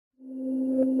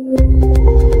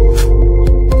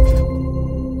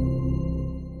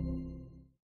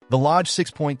The Lodge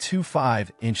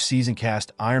 6.25-inch seasoned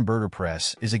cast iron burger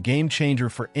press is a game changer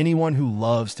for anyone who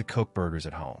loves to cook burgers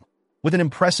at home. With an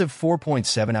impressive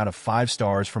 4.7 out of 5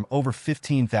 stars from over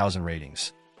 15,000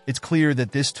 ratings, it's clear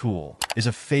that this tool is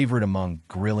a favorite among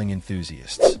grilling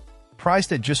enthusiasts.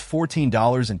 Priced at just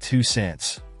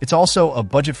 $14.02, it's also a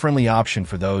budget-friendly option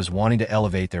for those wanting to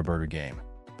elevate their burger game.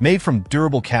 Made from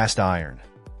durable cast iron,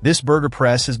 this burger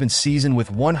press has been seasoned with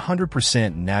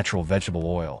 100% natural vegetable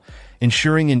oil,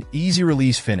 ensuring an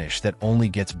easy-release finish that only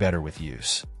gets better with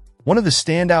use. One of the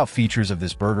standout features of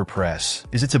this burger press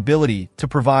is its ability to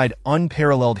provide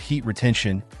unparalleled heat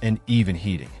retention and even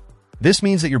heating. This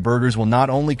means that your burgers will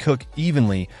not only cook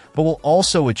evenly, but will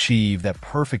also achieve that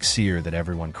perfect sear that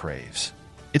everyone craves.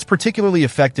 It's particularly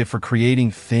effective for creating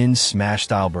thin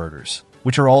smash-style burgers,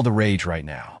 which are all the rage right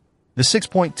now. The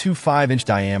 6.25-inch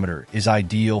diameter is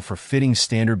ideal for fitting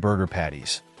standard burger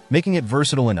patties, making it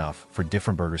versatile enough for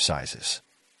different burger sizes.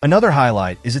 Another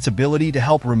highlight is its ability to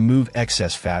help remove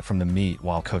excess fat from the meat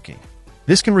while cooking.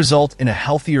 This can result in a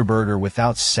healthier burger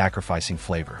without sacrificing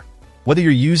flavor. Whether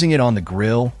you're using it on the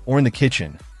grill or in the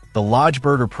kitchen, the Lodge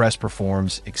Burger Press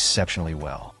performs exceptionally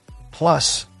well.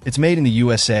 Plus, it's made in the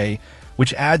USA,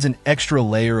 which adds an extra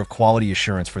layer of quality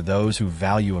assurance for those who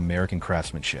value American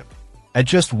craftsmanship. At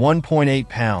just 1.8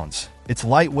 pounds, it's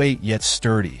lightweight yet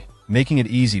sturdy, making it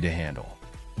easy to handle.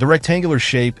 The rectangular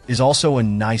shape is also a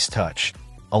nice touch,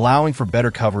 allowing for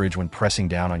better coverage when pressing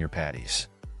down on your patties.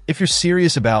 If you're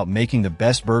serious about making the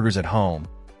best burgers at home,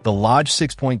 the Lodge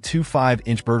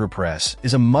 6.25-inch burger press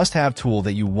is a must-have tool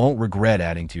that you won't regret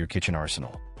adding to your kitchen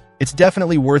arsenal. It's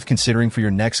definitely worth considering for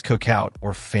your next cookout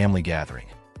or family gathering.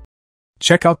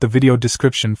 Check out the video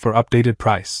description for updated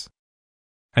price.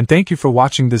 And thank you for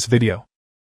watching this video.